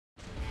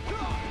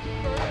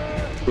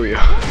Screw you.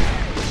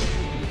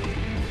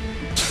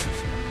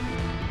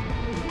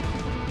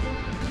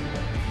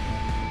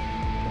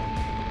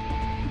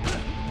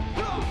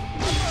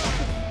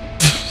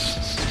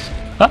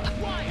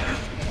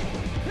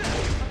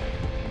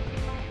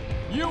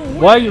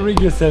 Why you ring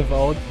yourself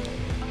out?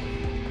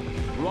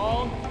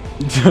 Wrong.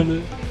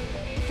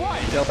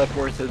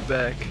 Teleported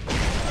back.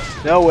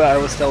 No, I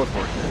was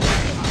teleported.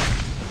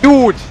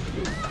 Dude!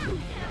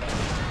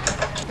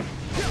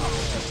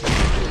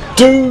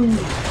 Dude!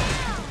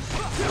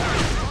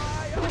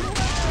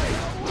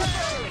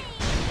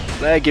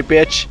 Laggy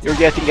bitch, you're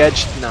getting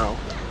edged now.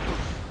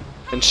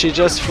 And she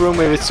just threw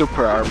me with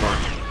super armor.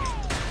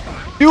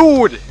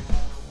 Dude!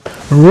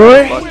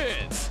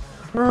 Raped!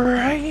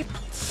 Raped!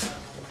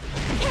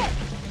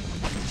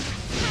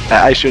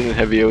 I shouldn't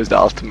have used the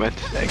ultimate,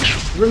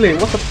 actually. Really?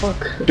 What the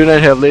fuck?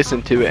 Shouldn't have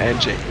listened to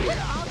Angie.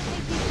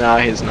 No,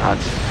 he's not.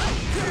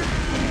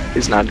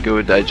 He's not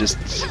good, I just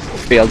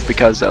failed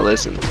because I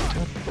listened.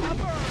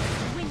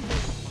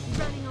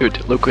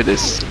 Dude, look at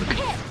this.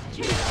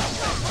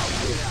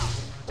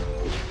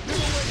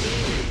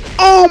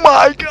 Oh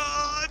my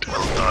god!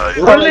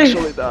 I'll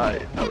actually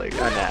die.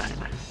 Nah.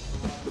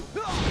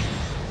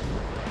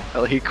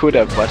 Well, he could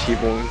have, but he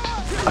won't.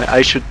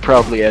 I should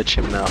probably edge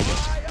him now.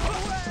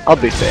 I'll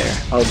be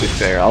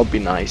fair. I'll be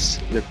nice.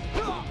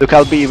 Look,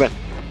 I'll be even.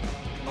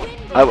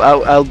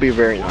 I'll be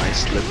very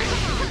nice. Look.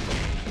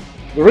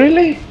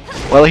 Really?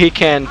 Well, he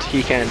can't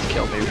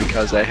kill me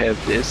because I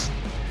have this.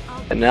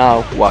 And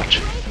now watch.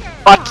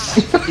 What?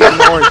 He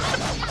ignored.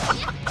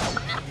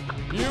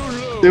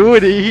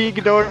 Dude, he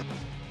ignored.